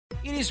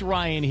It is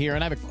Ryan here,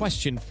 and I have a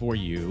question for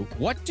you.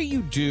 What do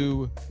you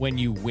do when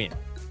you win?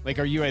 Like,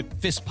 are you a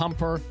fist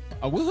pumper,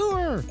 a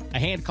woohooer, a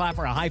hand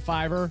clapper, a high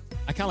fiver?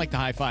 I kind of like the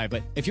high five,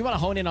 but if you want to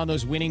hone in on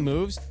those winning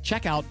moves,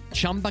 check out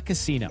Chumba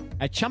Casino.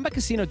 At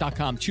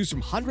ChumbaCasino.com, choose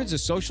from hundreds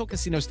of social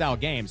casino-style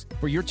games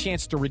for your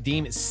chance to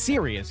redeem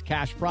serious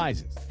cash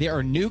prizes. There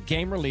are new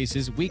game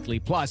releases weekly,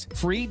 plus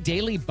free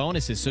daily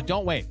bonuses, so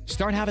don't wait.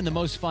 Start having the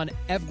most fun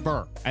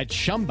ever at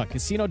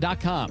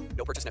ChumbaCasino.com.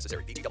 No purchase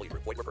necessary. VGW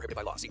Group. Void where prohibited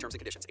by law. See terms and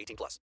conditions.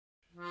 18+.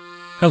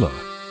 Hello,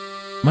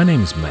 my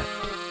name is Matt,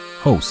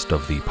 host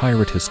of the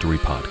Pirate History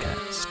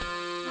Podcast.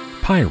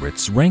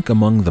 Pirates rank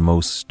among the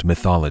most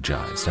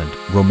mythologized and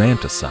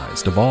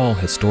romanticized of all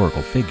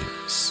historical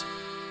figures.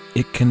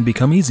 It can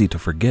become easy to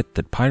forget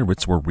that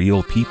pirates were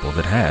real people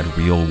that had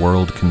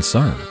real-world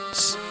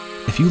concerns.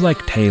 If you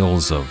like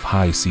tales of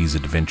high-seas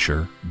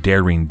adventure,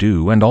 daring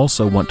do, and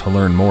also want to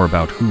learn more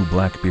about who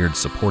Blackbeard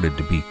supported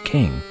to be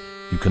king,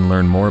 you can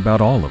learn more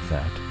about all of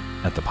that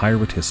at the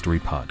Pirate History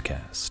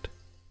Podcast.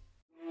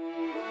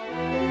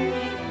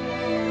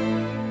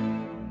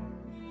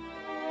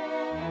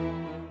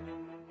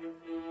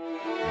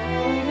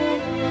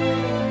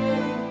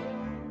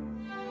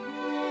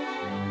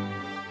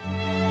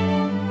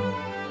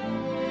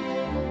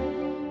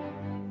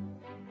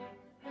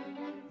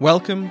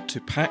 Welcome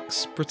to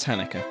Pax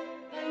Britannica.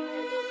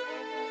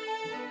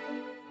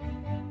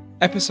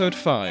 Episode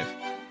 5.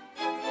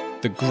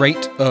 The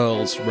Great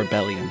Earl's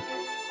Rebellion.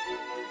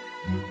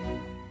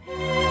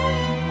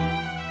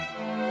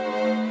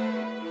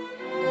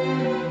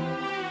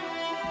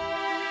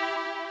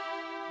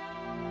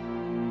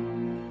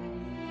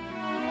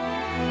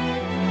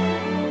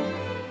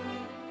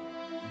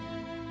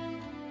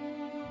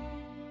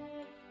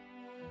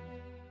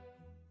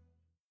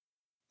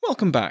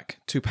 Welcome back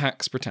to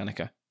Pax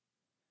Britannica.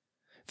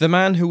 The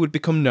man who would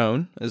become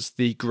known as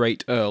the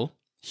Great Earl,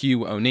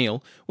 Hugh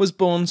O'Neill, was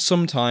born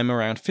sometime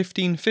around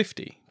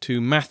 1550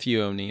 to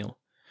Matthew O'Neill,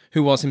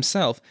 who was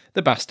himself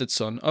the bastard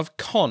son of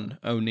Con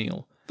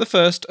O'Neill, the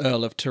first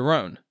Earl of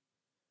Tyrone.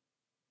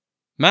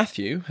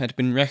 Matthew had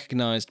been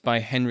recognised by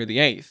Henry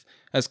VIII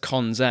as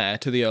Con's heir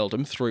to the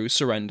earldom through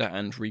surrender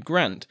and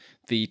regrant,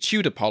 the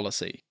Tudor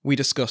policy we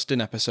discussed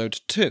in episode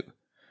 2,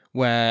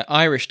 where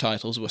Irish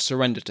titles were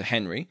surrendered to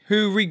Henry,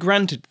 who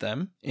regranted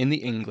them in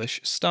the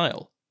English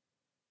style.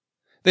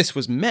 This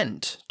was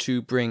meant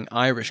to bring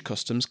Irish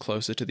customs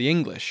closer to the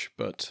English,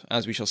 but,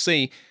 as we shall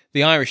see,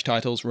 the Irish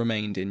titles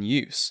remained in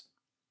use.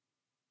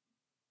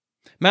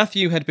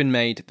 Matthew had been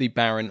made the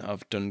Baron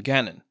of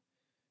Dungannon.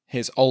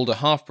 His older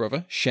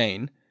half-brother,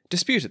 Shane,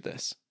 disputed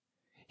this.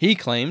 He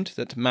claimed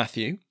that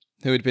Matthew,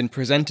 who had been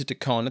presented to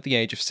Con at the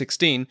age of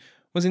 16,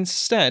 was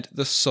instead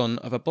the son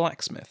of a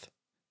blacksmith.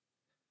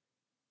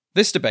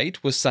 This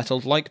debate was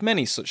settled like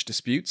many such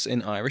disputes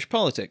in Irish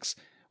politics,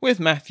 with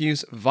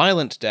Matthew's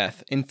violent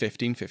death in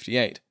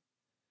 1558.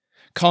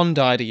 Con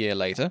died a year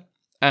later,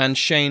 and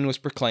Shane was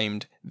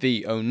proclaimed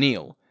the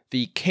O'Neill,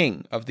 the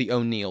king of the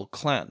O'Neill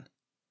clan.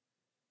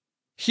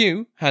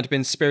 Hugh had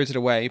been spirited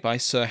away by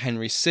Sir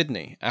Henry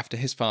Sidney after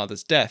his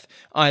father's death,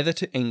 either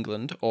to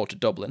England or to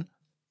Dublin.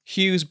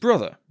 Hugh's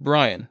brother,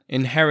 Brian,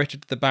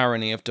 inherited the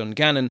barony of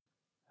Dungannon,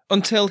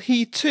 until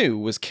he too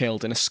was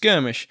killed in a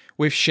skirmish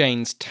with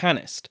Shane's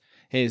Tanist,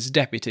 his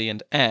deputy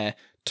and heir,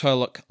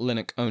 Turlough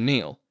Linnoch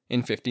O'Neill, in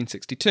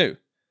 1562,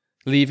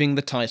 leaving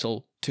the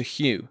title to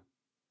Hugh.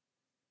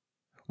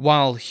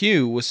 While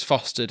Hugh was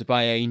fostered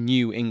by a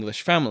new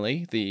English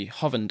family, the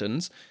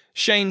Hovendens,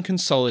 Shane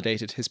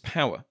consolidated his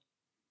power.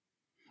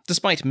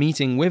 Despite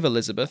meeting with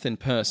Elizabeth in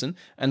person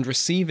and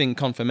receiving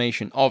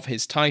confirmation of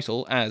his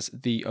title as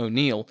the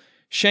O'Neill,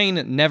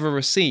 Shane never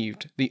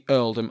received the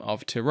Earldom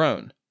of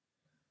Tyrone.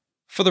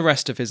 For the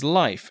rest of his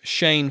life,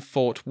 Shane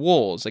fought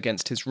wars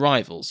against his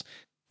rivals,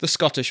 the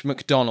Scottish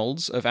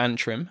MacDonalds of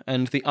Antrim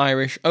and the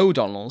Irish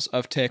O'Donnells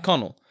of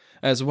Tyrconnell,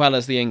 as well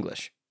as the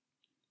English.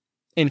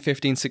 In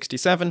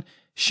 1567,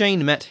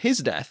 Shane met his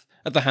death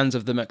at the hands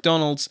of the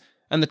MacDonalds,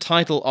 and the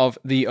title of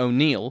the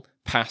O'Neill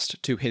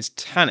passed to his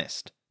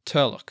Tanist,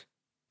 Turlough.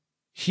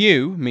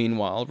 Hugh,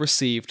 meanwhile,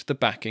 received the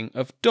backing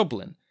of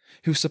Dublin,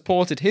 who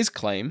supported his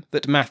claim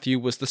that Matthew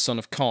was the son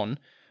of Con,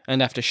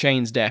 and after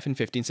Shane's death in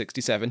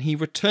 1567 he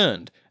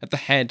returned at the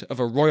head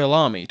of a royal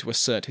army to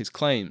assert his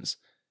claims.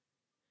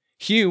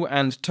 Hugh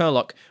and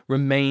Turlough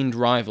remained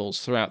rivals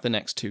throughout the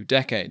next 2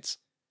 decades.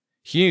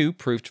 Hugh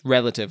proved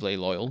relatively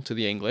loyal to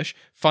the English,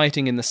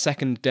 fighting in the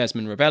Second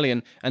Desmond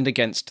Rebellion and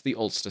against the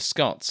Ulster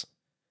Scots.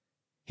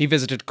 He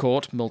visited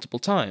court multiple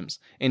times,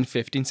 in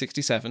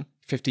 1567,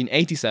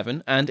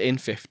 1587, and in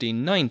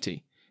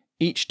 1590,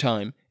 each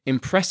time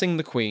impressing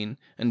the Queen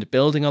and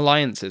building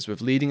alliances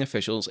with leading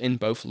officials in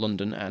both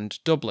London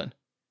and Dublin.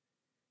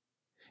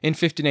 In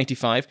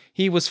 1585,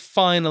 he was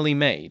finally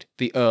made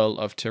the Earl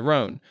of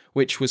Tyrone,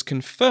 which was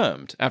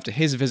confirmed after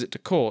his visit to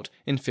court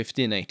in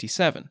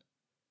 1587.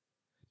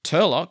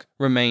 Turlough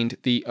remained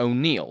the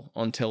O'Neill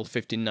until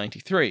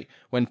 1593,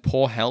 when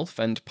poor health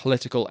and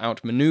political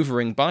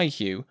outmanoeuvring by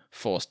Hugh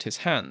forced his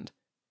hand.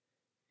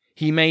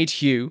 He made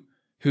Hugh,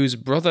 whose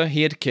brother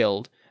he had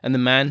killed, and the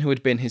man who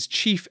had been his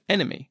chief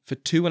enemy for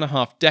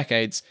 2.5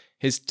 decades,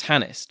 his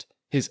Tanist,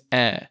 his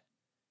heir.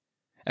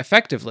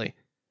 Effectively,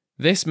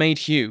 this made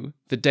Hugh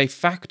the de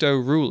facto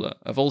ruler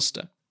of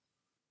Ulster.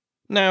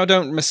 Now,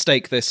 don't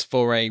mistake this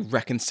for a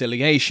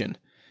reconciliation.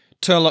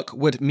 Turlough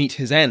would meet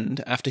his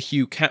end after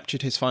Hugh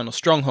captured his final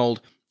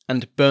stronghold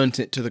and burnt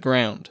it to the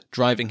ground,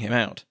 driving him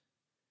out.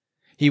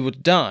 He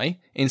would die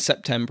in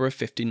September of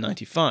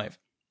 1595,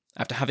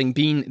 after having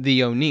been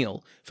the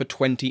O'Neill for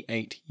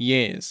 28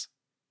 years.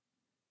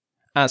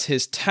 As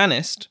his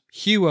Tanist,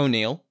 Hugh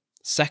O'Neill,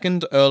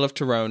 2nd Earl of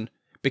Tyrone,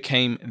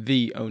 became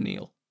the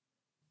O'Neill.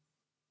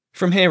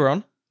 From here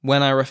on,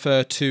 when I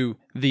refer to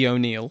the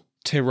O'Neill,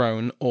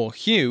 Tyrone, or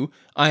Hugh,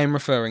 I am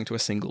referring to a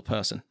single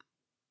person.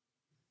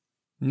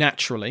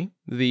 Naturally,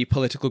 the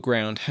political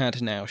ground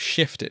had now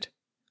shifted.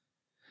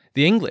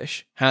 The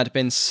English had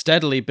been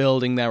steadily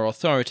building their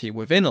authority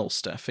within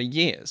Ulster for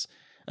years,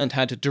 and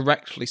had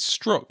directly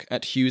struck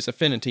at Hugh's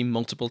affinity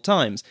multiple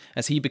times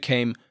as he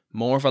became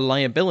more of a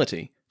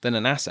liability than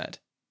an asset.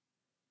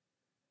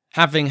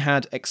 Having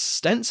had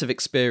extensive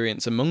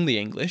experience among the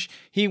English,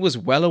 he was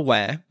well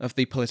aware of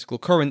the political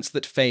currents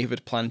that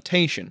favoured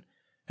plantation,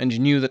 and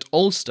knew that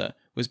Ulster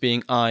was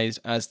being eyed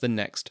as the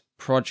next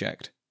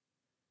project.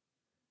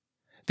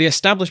 The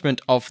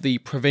establishment of the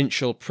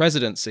provincial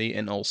presidency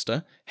in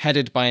Ulster,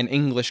 headed by an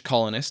English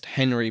colonist,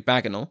 Henry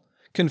Bagenal,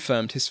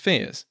 confirmed his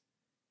fears.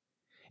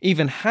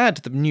 Even had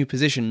the new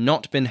position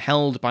not been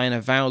held by an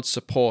avowed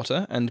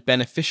supporter and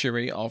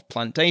beneficiary of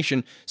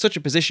plantation, such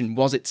a position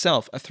was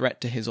itself a threat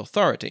to his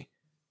authority.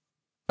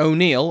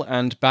 O'Neill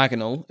and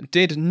Bagenal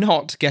did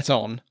not get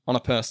on a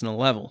personal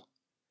level.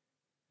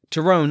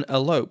 Tyrone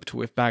eloped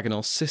with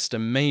Bagenal's sister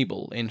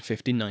Mabel in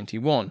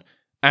 1591,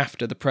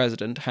 after the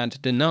president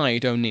had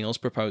denied O'Neill's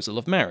proposal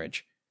of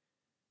marriage.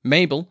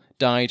 Mabel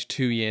died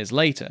 2 years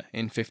later,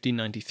 in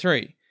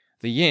 1593,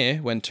 the year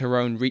when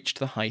Tyrone reached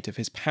the height of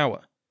his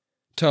power,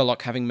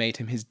 Turlough having made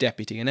him his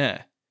deputy and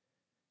heir.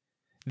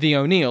 The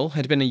O'Neill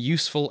had been a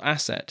useful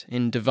asset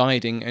in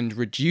dividing and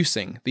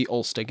reducing the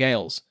Ulster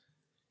Gaels.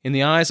 In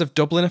the eyes of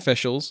Dublin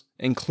officials,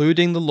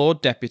 including the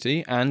Lord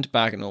Deputy and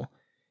Bagenal,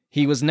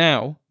 he was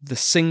now the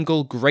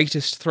single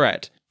greatest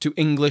threat to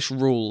English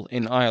rule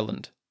in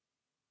Ireland.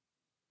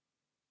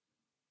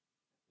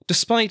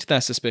 Despite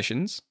their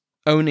suspicions,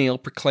 O'Neill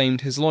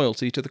proclaimed his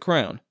loyalty to the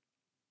crown.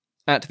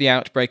 At the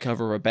outbreak of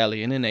a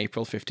rebellion in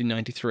April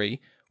 1593,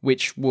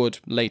 which would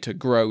later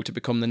grow to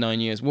become the 9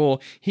 Years' War,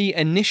 he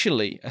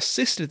initially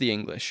assisted the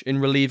English in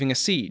relieving a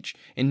siege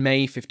in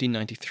May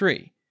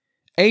 1593,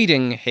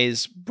 aiding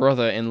his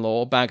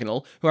brother-in-law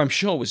Bagenal, who I'm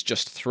sure was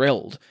just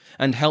thrilled,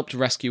 and helped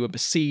rescue a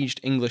besieged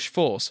English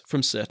force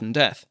from certain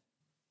death.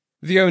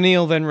 The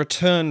O'Neill then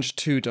returned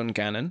to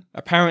Dungannon,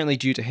 apparently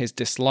due to his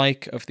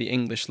dislike of the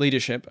English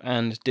leadership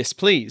and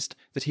displeased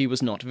that he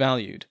was not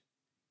valued.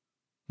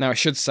 Now, I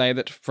should say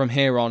that from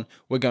here on,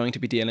 we're going to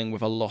be dealing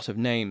with a lot of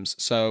names,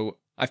 so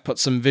I've put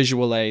some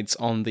visual aids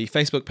on the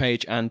Facebook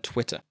page and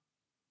Twitter.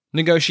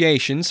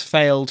 Negotiations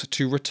failed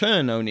to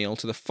return O'Neill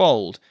to the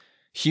fold.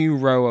 Hugh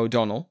Roe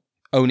O'Donnell,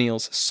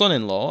 O'Neill's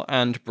son-in-law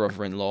and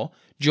brother-in-law,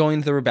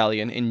 joined the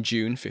rebellion in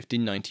June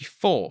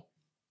 1594,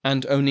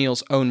 and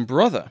O'Neill's own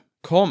brother,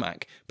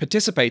 Cormac,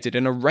 participated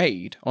in a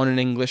raid on an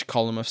English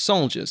column of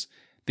soldiers,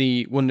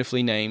 the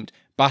wonderfully named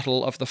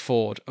Battle of the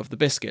Ford of the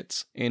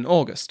Biscuits, in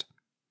August.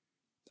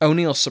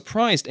 O'Neill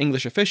surprised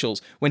English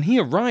officials when he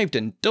arrived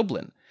in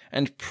Dublin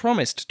and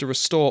promised to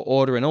restore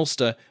order in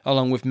Ulster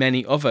along with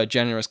many other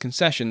generous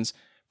concessions,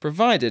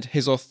 provided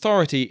his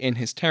authority in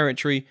his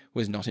territory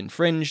was not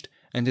infringed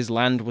and his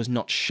land was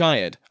not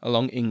shired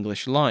along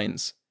English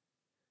lines.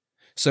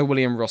 Sir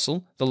William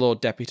Russell, the Lord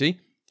Deputy,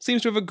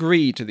 seems to have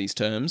agreed to these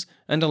terms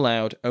and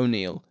allowed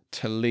O'Neill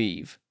to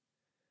leave.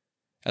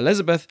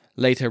 Elizabeth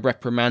later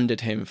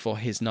reprimanded him for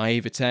his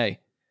naivete.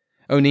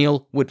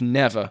 O'Neill would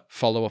never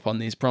follow up on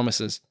these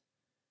promises.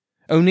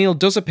 O'Neill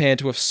does appear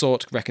to have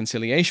sought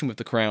reconciliation with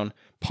the crown,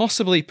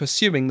 possibly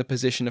pursuing the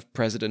position of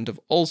President of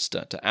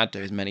Ulster to add to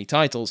his many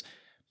titles,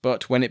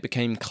 but when it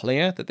became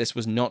clear that this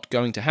was not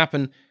going to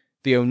happen,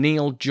 the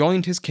O'Neill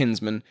joined his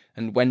kinsman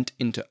and went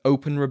into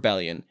open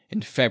rebellion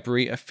in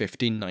February of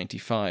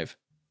 1595.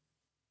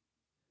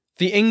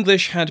 The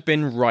English had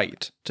been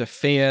right to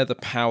fear the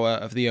power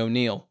of the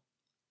O'Neill.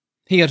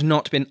 He had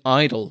not been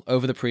idle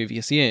over the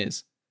previous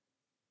years.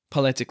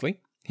 Politically,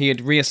 he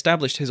had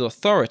re-established his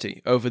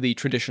authority over the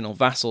traditional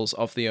vassals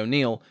of the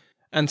O'Neill,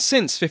 and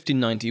since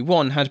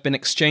 1591 had been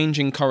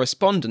exchanging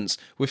correspondence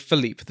with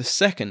Philip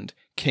II,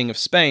 King of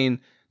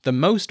Spain, the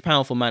most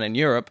powerful man in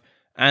Europe,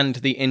 and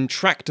the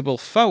intractable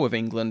foe of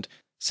England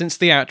since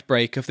the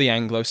outbreak of the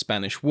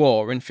Anglo-Spanish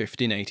War in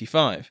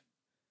 1585.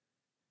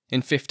 In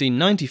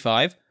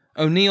 1595,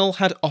 O'Neill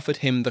had offered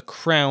him the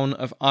Crown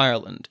of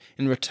Ireland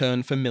in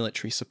return for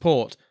military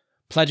support,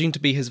 pledging to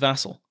be his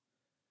vassal.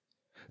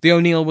 The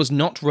O'Neill was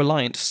not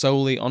reliant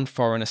solely on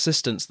foreign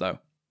assistance, though.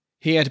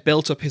 He had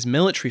built up his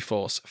military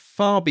force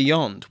far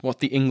beyond what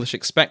the English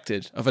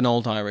expected of an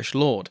old Irish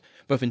lord,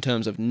 both in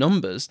terms of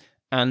numbers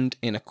and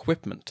in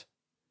equipment.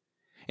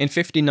 In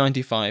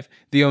 1595,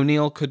 the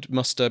O'Neill could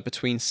muster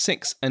between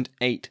 6,000 and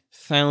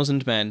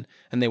 8,000 men,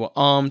 and they were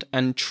armed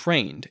and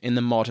trained in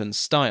the modern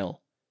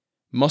style.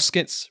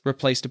 Muskets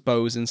replaced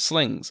bows and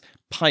slings,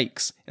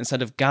 pikes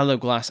instead of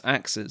gallows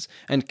axes,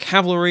 and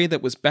cavalry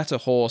that was better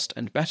horsed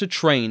and better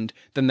trained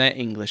than their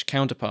English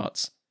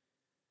counterparts.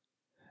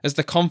 As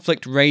the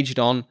conflict raged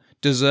on,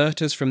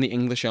 deserters from the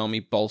English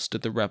army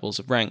bolstered the rebels'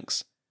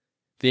 ranks.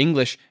 The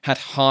English had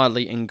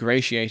hardly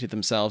ingratiated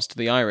themselves to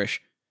the Irish.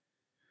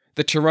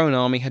 The Tyrone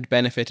army had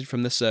benefited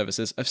from the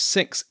services of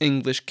 6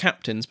 English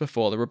captains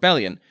before the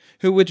rebellion,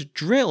 who had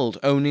drilled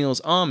O'Neill's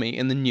army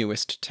in the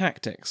newest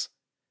tactics.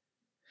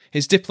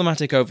 His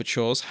diplomatic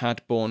overtures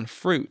had borne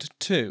fruit,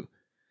 too.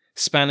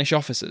 Spanish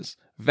officers,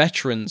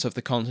 veterans of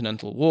the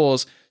Continental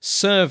Wars,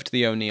 served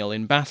the O'Neill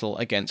in battle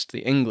against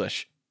the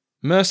English.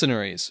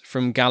 Mercenaries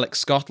from Gallic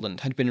Scotland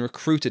had been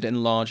recruited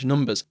in large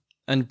numbers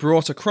and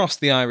brought across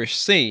the Irish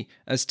Sea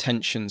as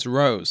tensions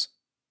rose.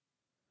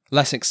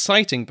 Less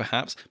exciting,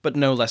 perhaps, but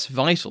no less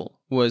vital,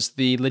 was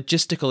the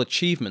logistical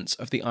achievements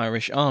of the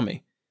Irish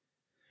army.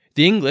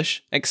 The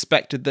English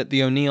expected that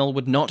the O'Neill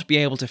would not be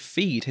able to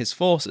feed his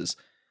forces,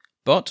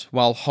 but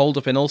while holed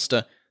up in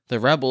Ulster,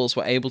 the rebels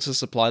were able to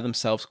supply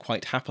themselves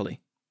quite happily.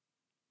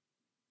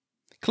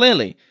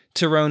 Clearly,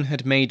 Tyrone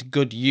had made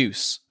good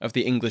use of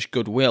the English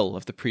goodwill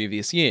of the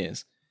previous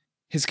years.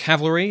 His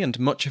cavalry and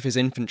much of his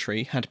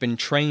infantry had been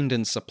trained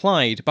and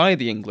supplied by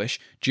the English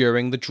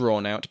during the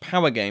drawn-out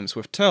power games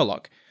with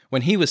Turlough,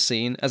 when he was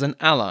seen as an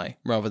ally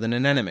rather than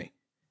an enemy.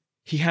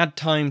 He had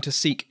time to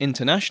seek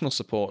international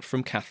support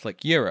from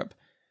Catholic Europe.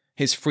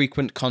 His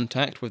frequent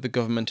contact with the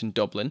government in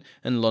Dublin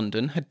and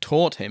London had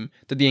taught him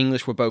that the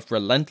English were both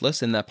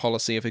relentless in their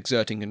policy of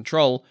exerting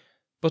control,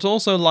 but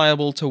also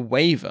liable to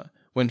waver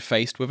when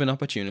faced with an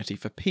opportunity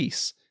for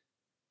peace.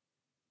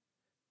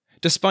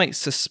 Despite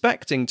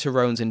suspecting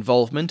Tyrone's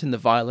involvement in the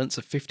violence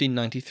of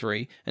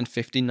 1593 and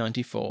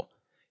 1594,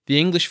 the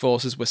English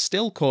forces were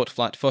still caught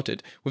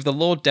flat-footed, with the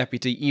Lord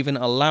Deputy even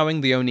allowing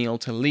the O'Neill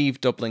to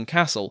leave Dublin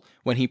Castle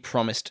when he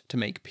promised to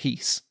make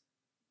peace.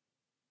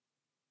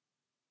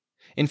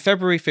 In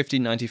February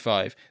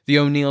 1595, the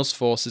O'Neill's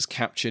forces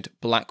captured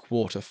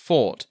Blackwater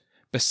Fort,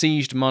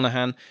 besieged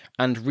Monaghan,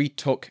 and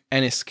retook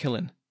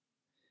Enniskillen.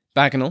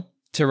 Bagenal,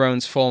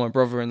 Tyrone's former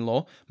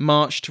brother-in-law,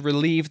 marched to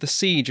relieve the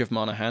siege of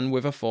Monaghan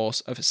with a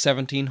force of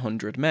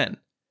 1,700 men.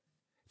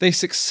 They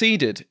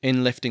succeeded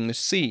in lifting the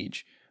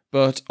siege,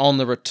 but on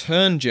the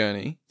return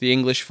journey, the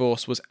English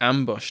force was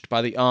ambushed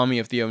by the army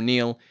of the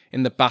O'Neill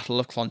in the Battle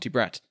of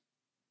Clontibret.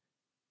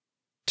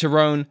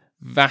 Tyrone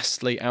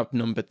vastly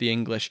outnumbered the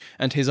English,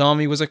 and his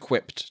army was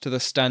equipped to the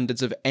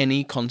standards of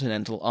any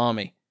continental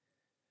army.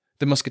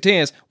 The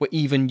musketeers were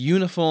even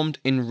uniformed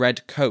in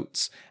red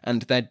coats,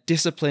 and their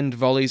disciplined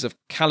volleys of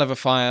caliver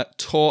fire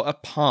tore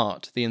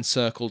apart the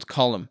encircled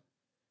column.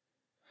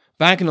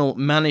 Bagenal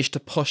managed to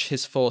push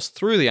his force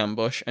through the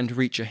ambush and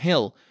reach a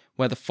hill,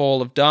 where the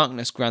fall of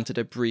darkness granted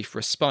a brief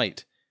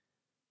respite.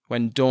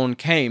 When dawn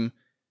came,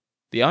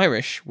 the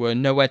Irish were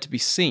nowhere to be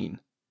seen.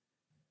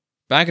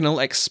 Bagenal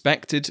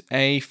expected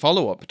a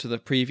follow-up to the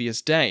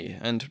previous day,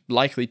 and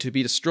likely to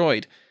be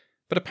destroyed,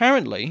 but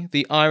apparently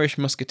the Irish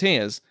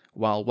musketeers,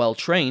 while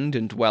well-trained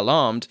and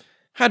well-armed,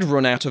 had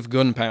run out of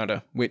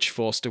gunpowder, which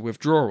forced a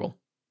withdrawal.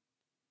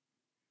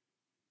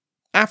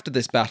 After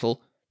this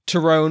battle,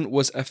 Tyrone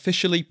was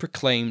officially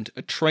proclaimed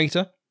a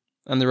traitor,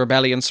 and the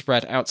rebellion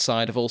spread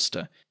outside of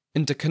Ulster,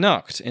 into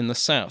Connacht in the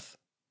south.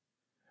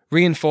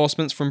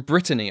 Reinforcements from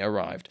Brittany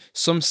arrived,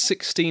 some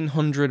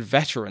 1,600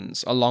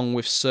 veterans, along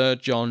with Sir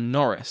John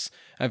Norris,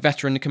 a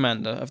veteran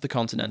commander of the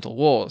Continental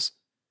Wars.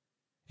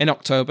 In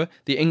October,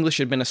 the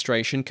English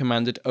administration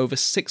commanded over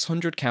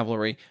 600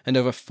 cavalry and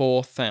over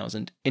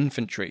 4,000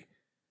 infantry.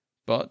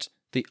 But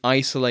the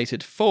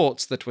isolated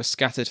forts that were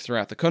scattered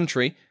throughout the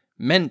country,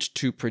 meant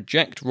to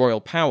project royal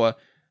power,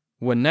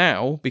 were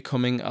now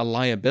becoming a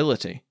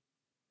liability.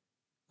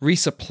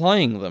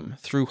 Resupplying them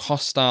through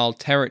hostile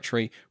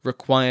territory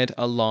required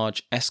a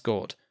large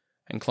escort,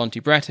 and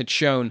Clontibret had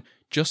shown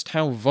just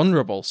how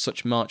vulnerable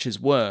such marches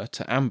were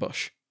to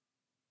ambush.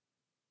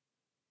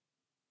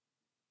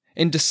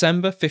 In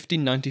December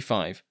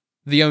 1595,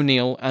 the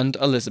O'Neill and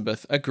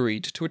Elizabeth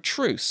agreed to a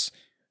truce,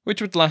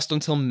 which would last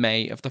until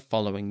May of the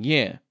following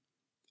year,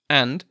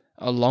 and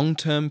a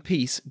long-term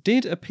peace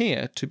did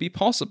appear to be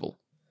possible.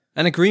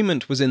 An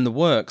agreement was in the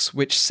works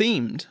which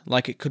seemed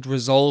like it could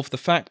resolve the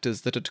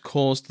factors that had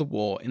caused the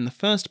war in the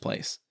first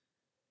place.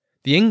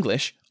 The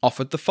English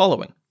offered the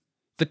following.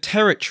 The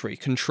territory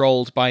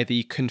controlled by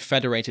the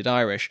Confederated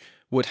Irish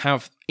would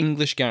have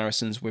English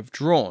garrisons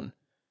withdrawn,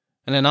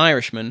 and an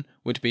Irishman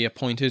would be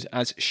appointed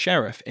as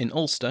sheriff in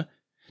Ulster.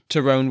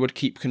 Tyrone would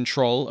keep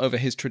control over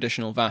his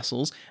traditional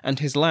vassals, and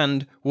his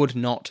land would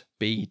not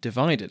be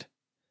divided.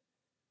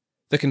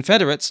 The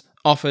Confederates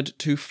offered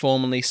to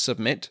formally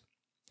submit,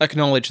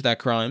 acknowledge their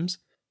crimes,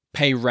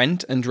 pay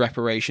rent and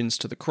reparations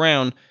to the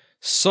crown.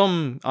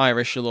 Some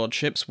Irish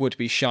lordships would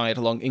be shied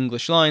along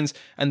English lines,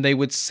 and they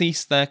would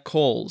cease their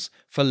calls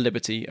for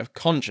liberty of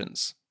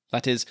conscience,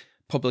 that is,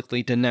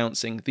 publicly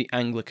denouncing the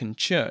Anglican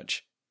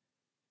Church.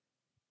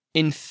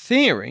 In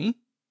theory,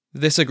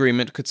 this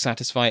agreement could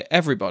satisfy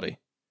everybody.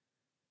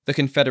 The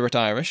Confederate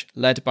Irish,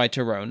 led by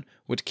Tyrone,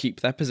 would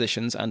keep their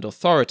positions and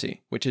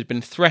authority, which had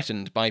been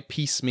threatened by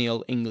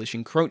piecemeal English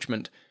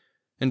encroachment,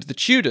 and the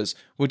Tudors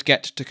would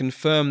get to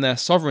confirm their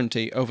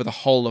sovereignty over the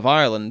whole of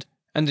Ireland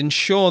and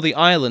ensure the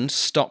island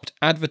stopped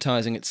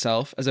advertising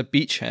itself as a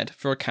beachhead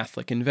for a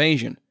Catholic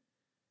invasion.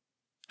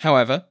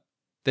 However,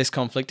 this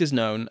conflict is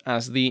known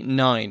as the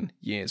 9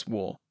 Years'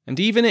 War, and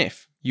even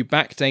if you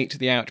backdate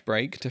the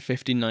outbreak to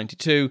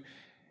 1592,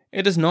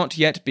 it has not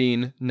yet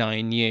been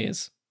 9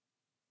 years.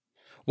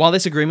 While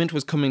this agreement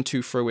was coming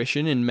to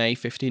fruition in May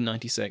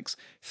 1596,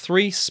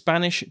 3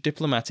 Spanish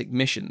diplomatic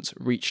missions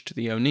reached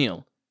the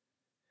O'Neill.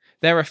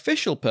 Their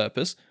official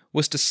purpose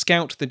was to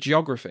scout the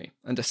geography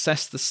and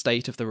assess the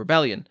state of the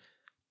rebellion,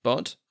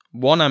 but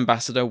one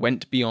ambassador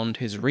went beyond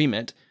his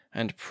remit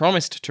and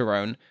promised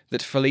Tyrone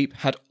that Philippe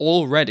had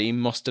already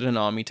mustered an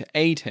army to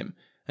aid him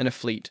and a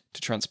fleet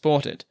to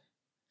transport it.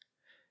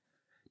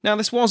 Now,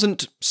 this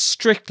wasn't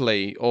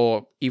strictly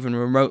or even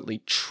remotely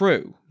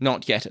true,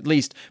 not yet at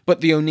least,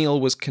 but the O'Neill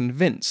was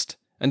convinced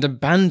and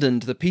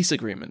abandoned the peace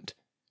agreement,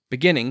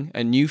 beginning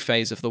a new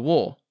phase of the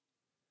war.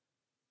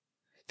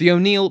 The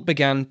O'Neill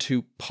began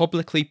to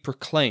publicly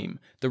proclaim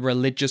the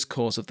religious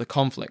cause of the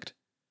conflict.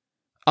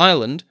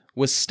 Ireland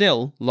was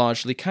still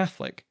largely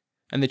Catholic,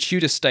 and the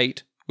Tudor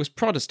state was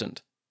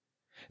Protestant.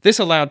 This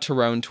allowed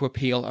Tyrone to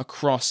appeal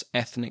across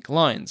ethnic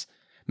lines.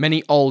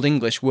 Many Old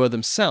English were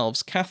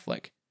themselves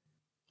Catholic.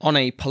 On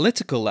a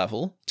political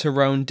level,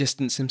 Tyrone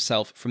distanced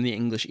himself from the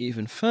English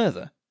even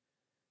further.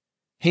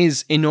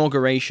 His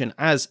inauguration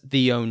as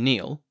the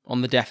O'Neill,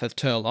 on the death of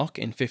Turlough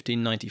in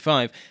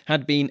 1595,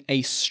 had been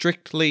a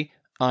strictly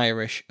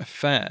Irish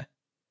affair.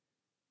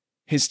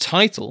 His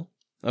title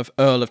of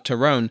Earl of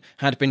Tyrone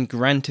had been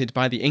granted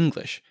by the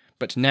English,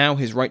 but now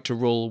his right to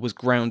rule was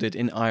grounded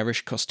in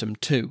Irish custom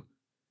too.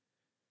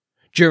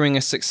 During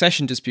a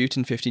succession dispute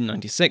in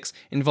 1596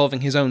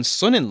 involving his own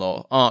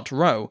son-in-law, Art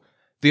Roe,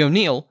 the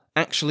O'Neill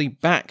actually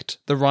backed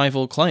the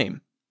rival claim.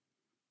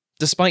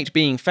 Despite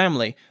being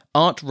family,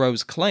 Art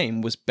Roe's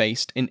claim was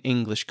based in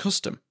English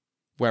custom,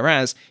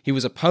 whereas he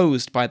was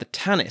opposed by the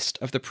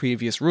Tanist of the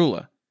previous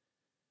ruler.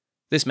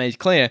 This made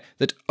clear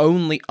that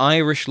only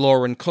Irish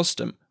law and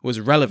custom was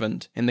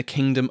relevant in the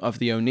kingdom of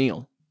the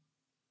O'Neill.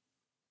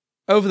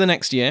 Over the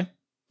next year,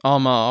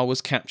 Armagh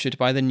was captured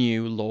by the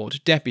new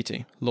Lord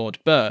Deputy, Lord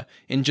Burr,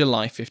 in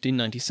July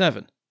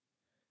 1597.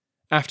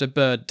 After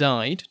Burr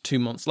died 2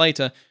 months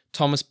later,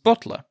 Thomas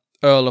Butler,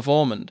 Earl of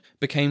Ormond,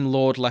 became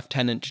Lord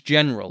Lieutenant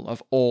General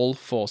of all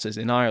forces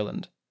in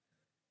Ireland.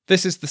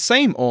 This is the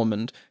same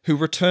Ormond who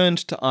returned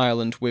to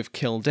Ireland with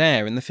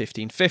Kildare in the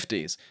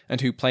 1550s,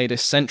 and who played a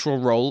central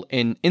role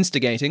in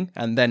instigating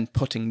and then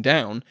putting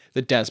down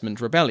the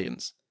Desmond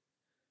rebellions.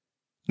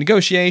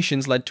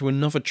 Negotiations led to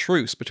another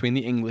truce between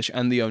the English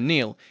and the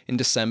O'Neill in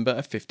December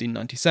of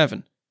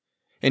 1597.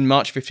 In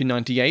March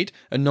 1598,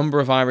 a number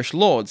of Irish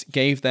lords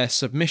gave their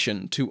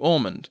submission to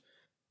Ormond,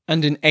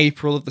 and in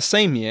April of the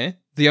same year,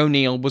 the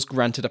O'Neill was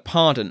granted a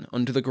pardon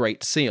under the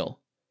Great Seal.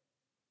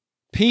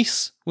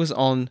 Peace was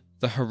on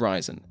the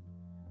horizon.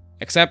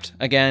 Except,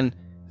 again,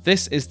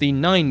 this is the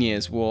 9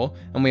 Years' War,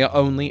 and we are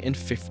only in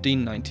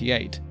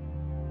 1598.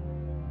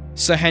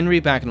 Sir Henry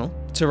Bagnall,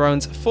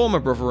 Tyrone's former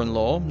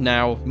brother-in-law,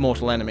 now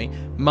mortal enemy,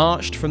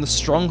 marched from the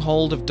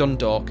stronghold of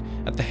Dundalk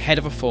at the head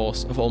of a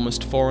force of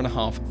almost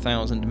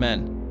 4,500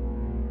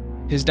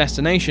 men. His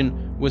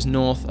destination was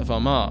north of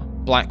Armagh,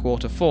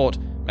 Blackwater Fort,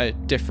 a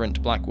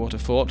different Blackwater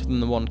Fort than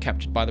the one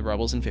captured by the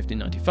rebels in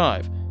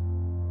 1595.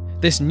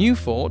 This new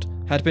fort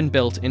had been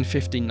built in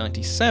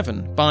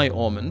 1597 by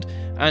Ormond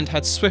and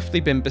had swiftly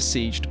been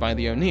besieged by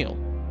the O'Neill.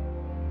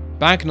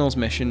 Bagnall's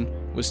mission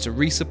was to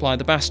resupply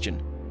the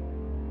bastion.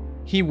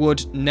 He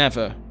would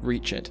never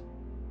reach it.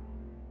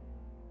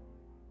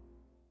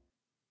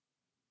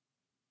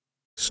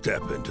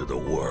 Step into the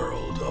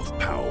world of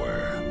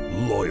power,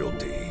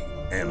 loyalty,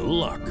 and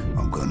luck.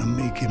 I'm gonna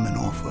make him an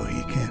offer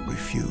he can't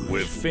refuse.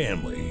 With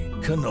family,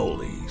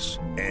 cannolis,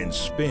 and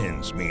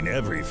spins mean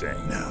everything.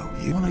 Now,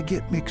 you wanna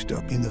get mixed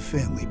up in the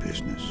family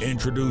business.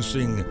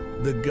 Introducing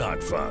The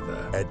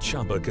Godfather at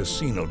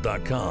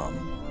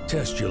ChumbaCasino.com.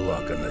 Test your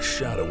luck in the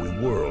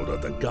shadowy world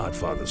of The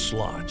Godfather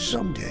slot.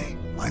 Someday,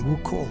 I will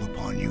call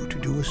upon you to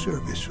do a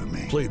service for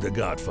me. Play The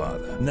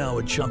Godfather, now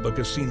at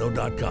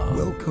ChumbaCasino.com.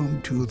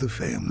 Welcome to the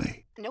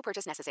family. No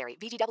purchase necessary.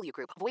 VGW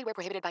Group. Void where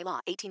prohibited by law.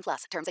 18+.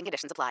 Terms and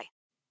conditions apply.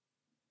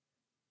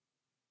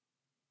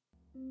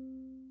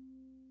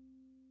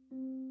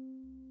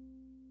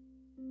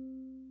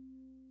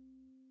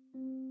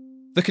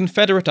 The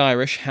Confederate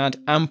Irish had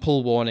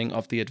ample warning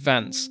of the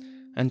advance,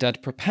 and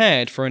had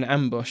prepared for an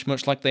ambush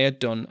much like they had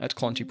done at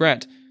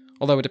Clontibret,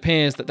 although it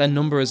appears that their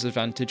numbers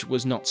advantage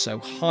was not so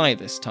high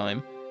this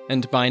time,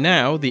 and by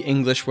now the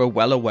English were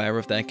well aware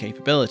of their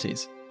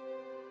capabilities.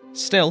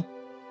 Still,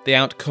 the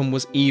outcome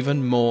was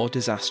even more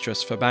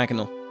disastrous for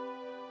Bagnall.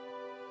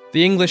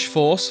 The English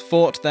force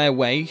fought their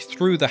way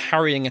through the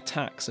harrying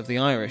attacks of the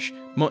Irish,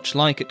 much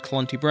like at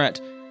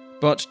Clontibret,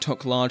 but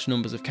took large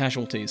numbers of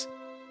casualties.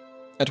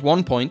 At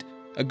one point,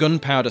 a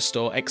gunpowder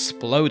store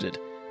exploded,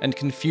 and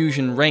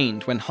confusion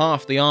reigned when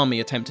half the army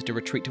attempted to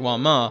retreat to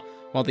Armagh,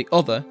 while the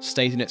other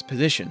stayed in its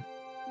position.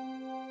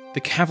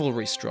 The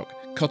cavalry struck,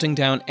 cutting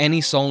down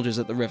any soldiers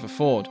at the river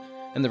ford,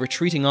 and the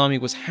retreating army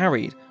was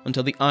harried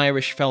until the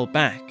Irish fell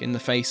back in the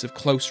face of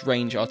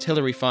close-range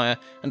artillery fire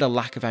and a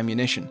lack of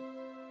ammunition.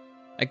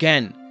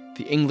 Again,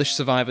 the English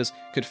survivors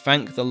could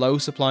thank the low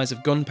supplies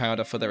of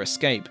gunpowder for their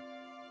escape.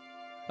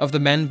 Of the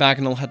men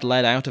Bagenal had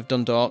led out of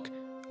Dundalk,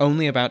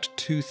 only about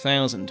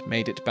 2,000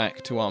 made it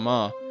back to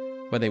Armagh,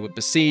 where they were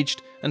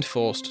besieged and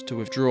forced to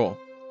withdraw.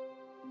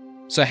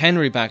 Sir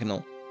Henry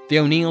Bagenal, the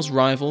O'Neills'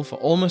 rival for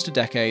almost a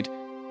decade,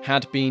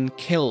 had been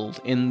killed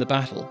in the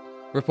battle,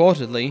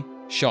 reportedly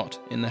shot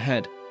in the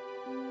head.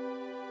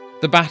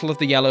 The Battle of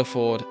the Yellow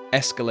Ford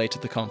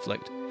escalated the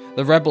conflict.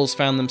 The rebels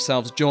found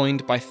themselves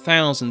joined by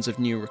thousands of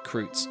new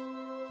recruits.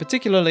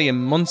 Particularly in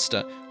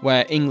Munster,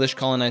 where English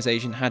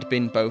colonisation had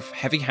been both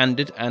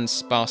heavy-handed and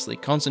sparsely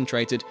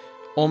concentrated,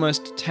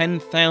 almost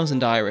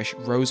 10,000 Irish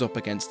rose up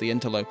against the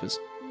interlopers.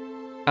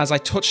 As I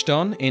touched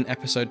on in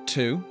episode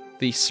 2,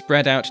 the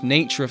spread-out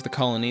nature of the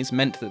colonies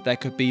meant that there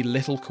could be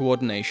little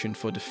coordination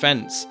for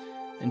defence,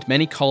 and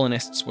many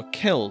colonists were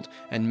killed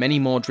and many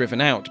more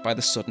driven out by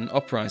the sudden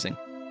uprising.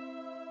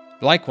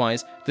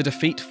 Likewise, the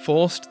defeat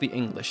forced the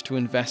English to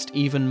invest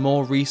even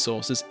more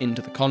resources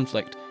into the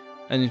conflict,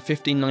 and in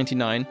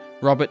 1599,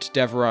 Robert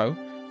Devereux,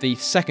 the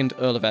second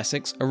Earl of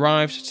Essex,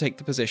 arrived to take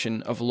the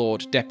position of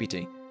Lord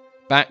Deputy,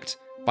 backed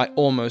by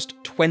almost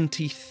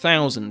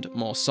 20,000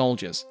 more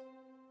soldiers.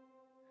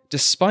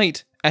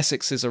 Despite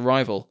Essex's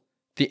arrival,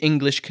 the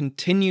English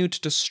continued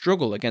to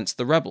struggle against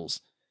the rebels.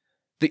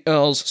 The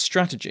Earl's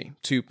strategy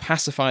to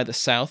pacify the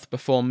south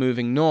before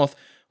moving north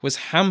was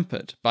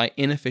hampered by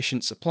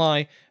inefficient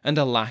supply and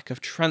a lack of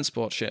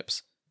transport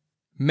ships.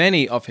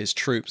 Many of his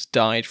troops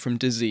died from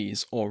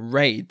disease or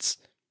raids,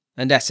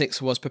 and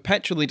Essex was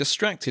perpetually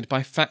distracted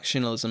by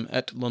factionalism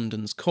at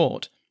London's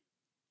court.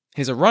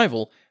 His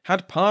arrival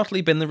had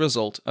partly been the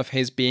result of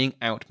his being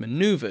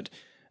outmanoeuvred,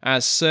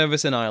 as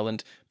service in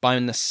Ireland, by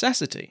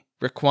necessity,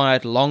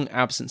 required long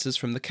absences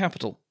from the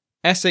capital.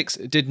 Essex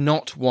did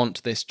not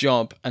want this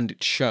job, and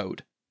it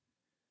showed.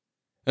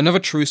 Another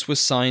truce was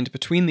signed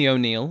between the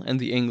O'Neill and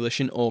the English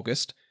in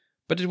August,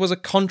 but it was a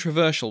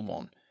controversial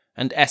one,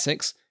 and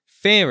Essex,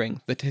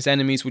 fearing that his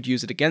enemies would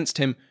use it against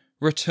him,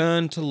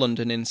 returned to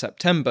London in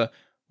September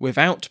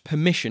without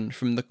permission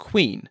from the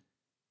Queen.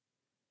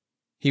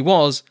 He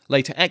was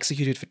later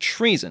executed for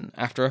treason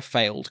after a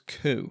failed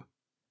coup.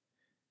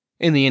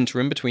 In the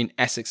interim between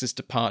Essex's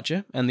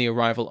departure and the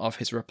arrival of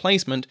his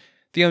replacement,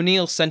 the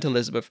O'Neills sent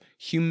Elizabeth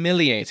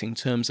humiliating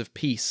terms of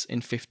peace in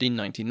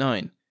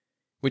 1599,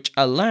 which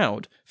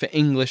allowed for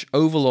English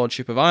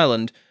overlordship of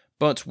Ireland,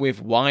 but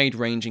with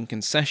wide-ranging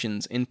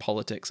concessions in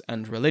politics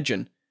and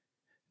religion.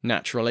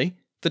 Naturally,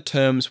 the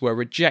terms were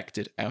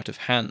rejected out of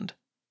hand.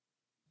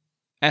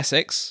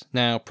 Essex,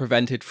 now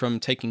prevented from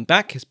taking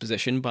back his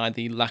position by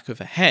the lack of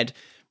a head,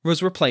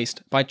 was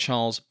replaced by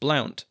Charles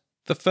Blount,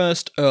 the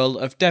first Earl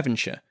of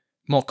Devonshire,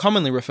 more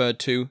commonly referred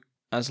to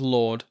as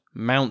Lord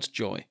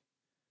Mountjoy.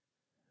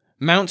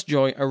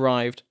 Mountjoy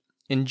arrived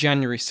in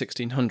January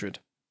 1600,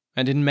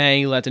 and in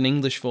May led an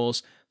English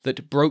force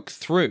that broke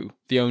through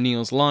the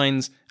O'Neills'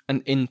 lines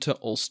and into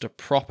Ulster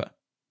proper.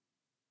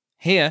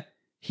 Here,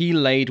 he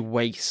laid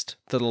waste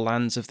to the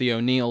lands of the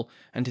O'Neill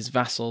and his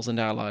vassals and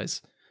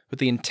allies, with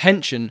the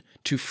intention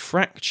to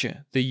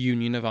fracture the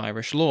Union of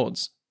Irish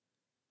Lords.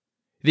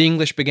 The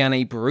English began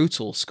a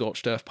brutal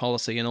scorched earth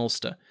policy in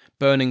Ulster,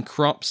 burning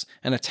crops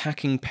and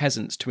attacking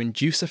peasants to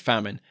induce a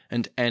famine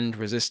and end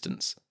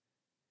resistance.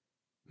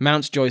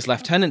 Mountjoy's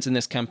lieutenants in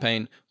this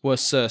campaign were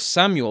Sir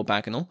Samuel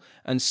Bagenal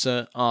and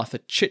Sir Arthur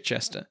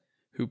Chichester,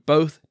 who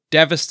both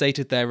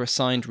devastated their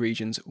assigned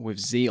regions with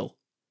zeal.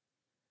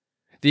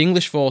 The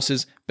English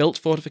forces built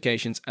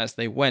fortifications as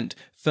they went,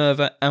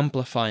 further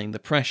amplifying the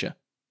pressure.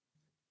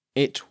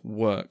 It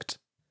worked.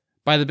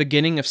 By the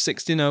beginning of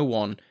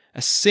 1601,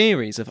 a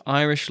series of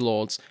Irish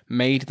lords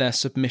made their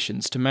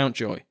submissions to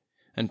Mountjoy,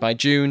 and by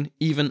June,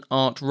 even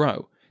Art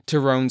Roe,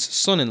 Tyrone's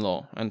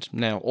son-in-law, and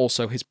now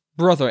also his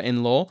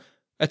brother-in-law,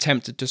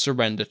 attempted to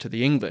surrender to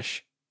the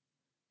English.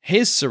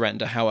 His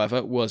surrender,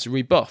 however, was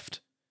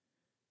rebuffed.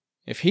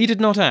 If he did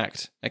not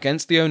act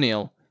against the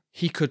O'Neill,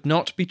 he could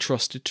not be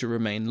trusted to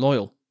remain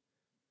loyal.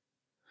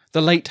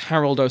 The late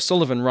Harold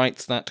O'Sullivan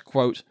writes that,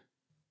 quote,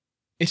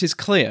 "It is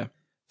clear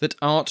that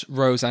Art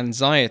Roe's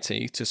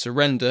anxiety to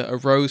surrender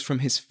arose from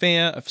his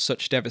fear of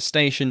such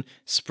devastation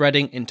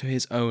spreading into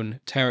his own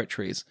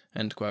territories."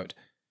 End quote.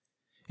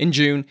 In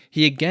June,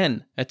 he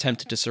again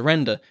attempted to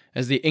surrender,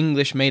 as the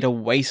English made a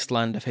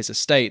wasteland of his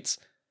estates,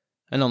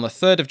 and on the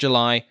 3rd of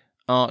July,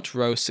 Art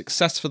Roe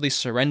successfully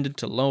surrendered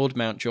to Lord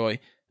Mountjoy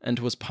and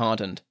was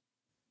pardoned.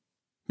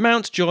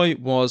 Mountjoy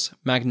was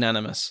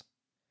magnanimous.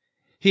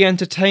 He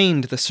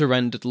entertained the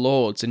surrendered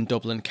lords in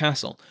Dublin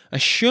Castle,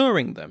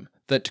 assuring them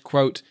that,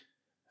 quote,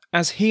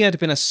 "as he had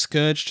been a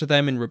scourge to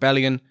them in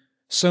rebellion,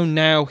 so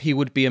now he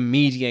would be a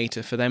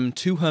mediator for them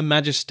to Her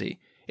Majesty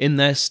in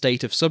their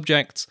state of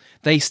subjects,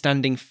 they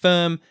standing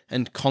firm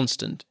and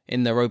constant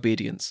in their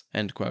obedience."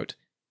 End quote.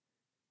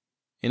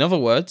 In other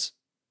words,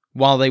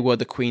 while they were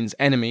the Queen's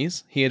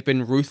enemies, he had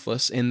been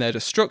ruthless in their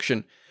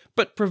destruction,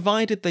 but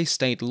provided they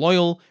stayed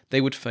loyal, they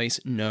would face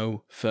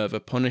no further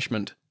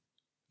punishment.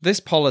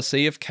 This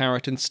policy of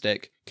carrot and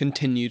stick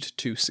continued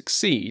to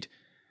succeed,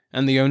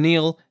 and the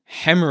O'Neill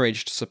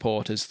hemorrhaged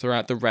supporters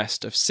throughout the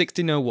rest of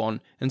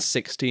 1601 and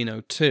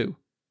 1602.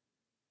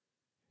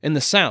 In the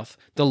south,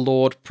 the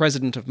Lord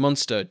President of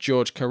Munster,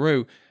 George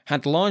Carew,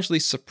 had largely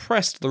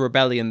suppressed the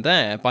rebellion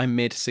there by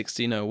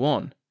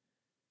mid-1601.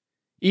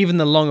 Even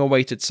the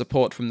long-awaited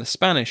support from the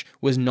Spanish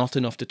was not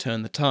enough to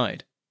turn the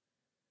tide.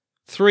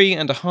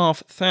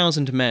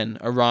 3,500 men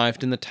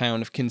arrived in the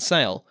town of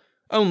Kinsale,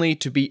 only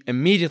to be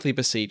immediately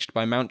besieged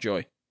by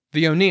Mountjoy.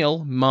 The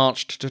O'Neill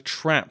marched to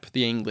trap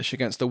the English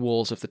against the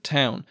walls of the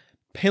town,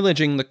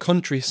 pillaging the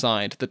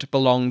countryside that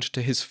belonged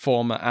to his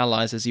former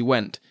allies as he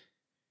went.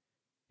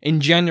 In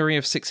January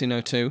of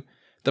 1602,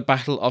 the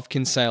Battle of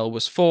Kinsale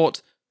was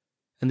fought,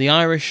 and the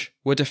Irish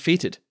were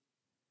defeated.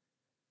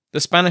 The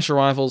Spanish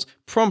arrivals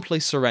promptly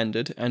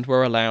surrendered and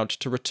were allowed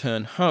to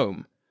return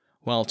home,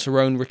 while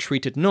Tyrone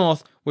retreated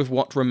north with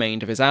what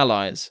remained of his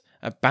allies,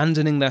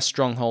 abandoning their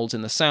strongholds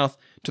in the south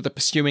to the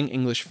pursuing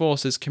English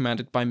forces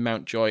commanded by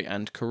Mountjoy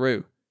and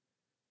Carew.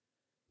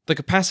 The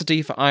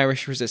capacity for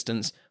Irish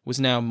resistance was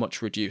now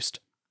much reduced.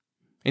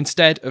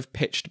 Instead of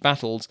pitched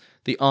battles,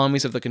 the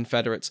armies of the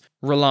Confederates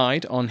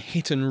relied on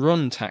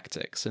hit-and-run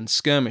tactics and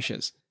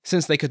skirmishes,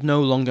 since they could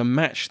no longer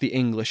match the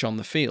English on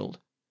the field.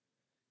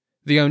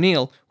 The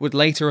O'Neill would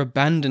later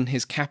abandon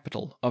his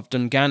capital of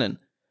Dungannon.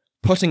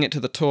 Putting it to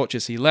the torch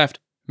as he left,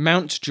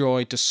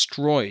 Mountjoy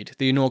destroyed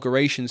the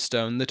inauguration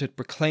stone that had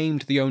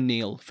proclaimed the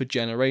O'Neill for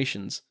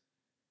generations.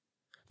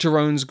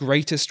 Tyrone's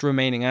greatest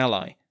remaining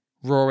ally,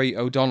 Rory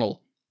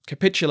O'Donnell,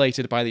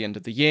 capitulated by the end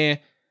of the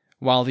year,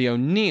 while the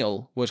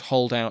O'Neill would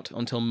hold out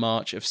until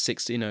March of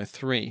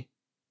 1603.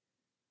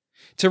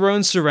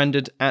 Tyrone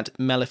surrendered at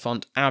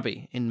Mellifont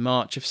Abbey in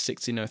March of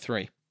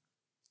 1603.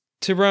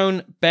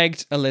 Tyrone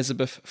begged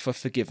Elizabeth for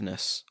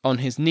forgiveness, on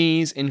his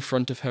knees in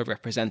front of her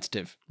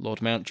representative,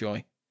 Lord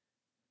Mountjoy.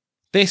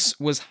 This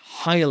was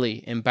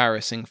highly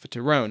embarrassing for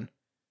Tyrone.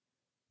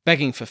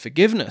 Begging for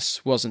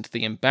forgiveness wasn't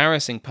the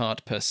embarrassing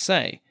part per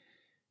se.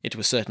 It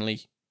was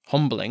certainly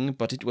humbling,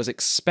 but it was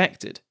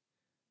expected.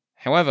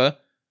 However,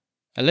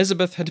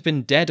 Elizabeth had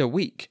been dead a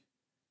week,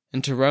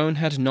 and Tyrone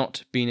had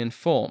not been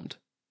informed.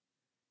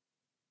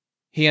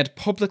 He had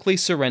publicly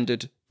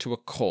surrendered to a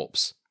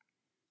corpse.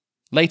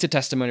 Later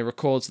testimony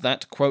records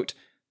that, quote,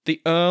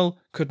 "The Earl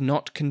could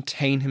not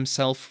contain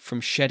himself from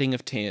shedding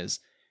of tears,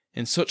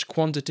 in such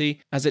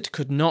quantity as it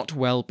could not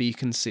well be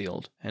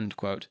concealed." End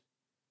quote.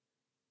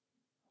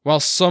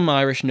 While some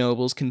Irish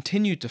nobles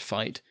continued to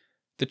fight,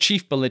 the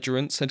chief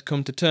belligerents had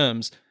come to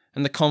terms,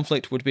 and the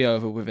conflict would be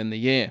over within the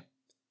year.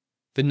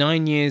 The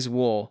 9 Years'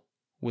 War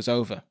was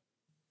over.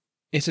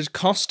 It had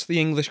cost the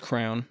English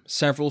crown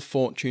several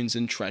fortunes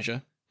in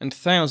treasure and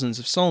thousands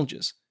of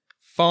soldiers,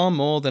 far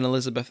more than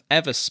Elizabeth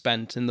ever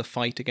spent in the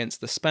fight against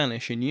the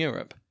Spanish in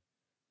Europe.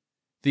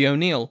 The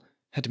O'Neill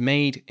had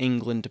made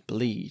England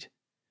bleed,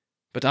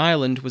 but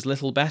Ireland was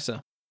little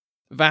better.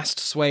 Vast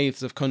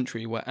swathes of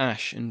country were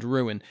ash and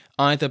ruin,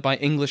 either by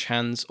English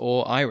hands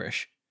or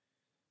Irish.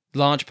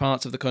 Large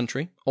parts of the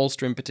country,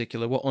 Ulster in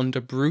particular, were under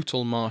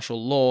brutal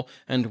martial law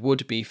and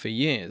would be for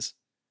years.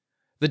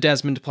 The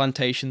Desmond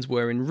plantations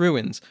were in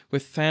ruins,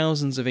 with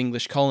thousands of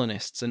English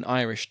colonists and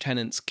Irish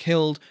tenants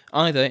killed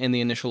either in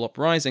the initial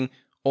uprising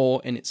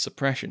or in its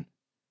suppression.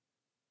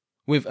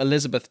 With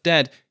Elizabeth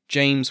dead,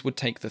 James would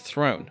take the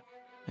throne,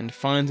 and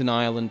find an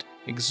Ireland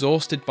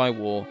exhausted by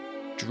war,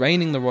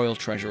 draining the royal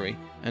treasury,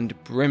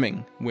 and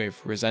brimming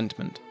with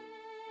resentment.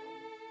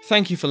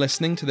 Thank you for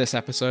listening to this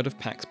episode of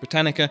Pax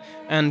Britannica,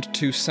 and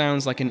to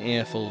Sounds Like an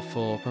Earful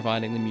for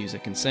providing the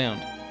music and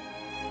sound.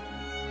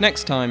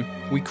 Next time,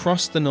 we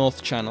cross the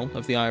North Channel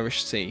of the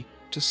Irish Sea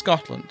to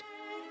Scotland.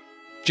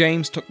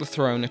 James took the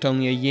throne at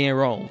only a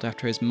year old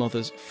after his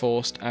mother's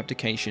forced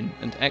abdication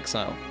and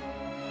exile.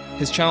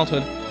 His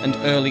childhood and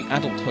early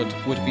adulthood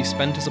would be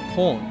spent as a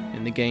pawn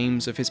in the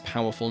games of his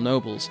powerful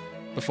nobles,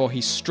 before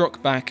he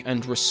struck back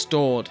and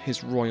restored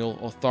his royal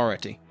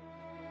authority.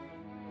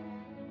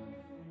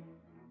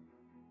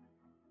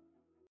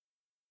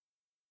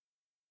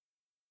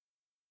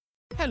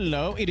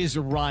 Hello, it is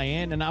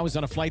Ryan, and I was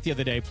on a flight the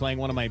other day playing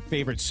one of my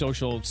favorite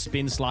social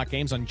spin slot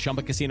games on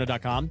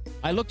ChumbaCasino.com.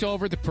 I looked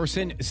over at the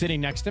person sitting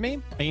next to me,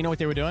 and you know what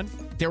they were doing?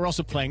 They were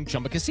also playing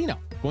Chumba Casino.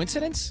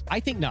 Coincidence? I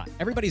think not.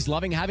 Everybody's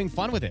loving having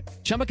fun with it.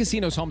 Chumba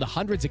Casino is home to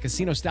hundreds of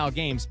casino-style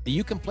games that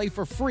you can play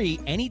for free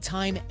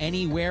anytime,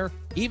 anywhere,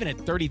 even at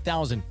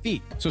 30,000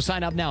 feet. So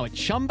sign up now at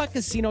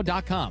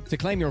ChumbaCasino.com to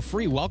claim your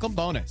free welcome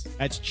bonus.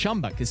 That's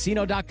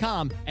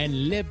ChumbaCasino.com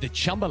and live the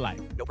Chumba life.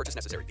 No purchase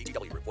necessary.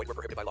 VGW Group. Void where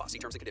prohibited by law. See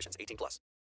terms and conditions. 18+.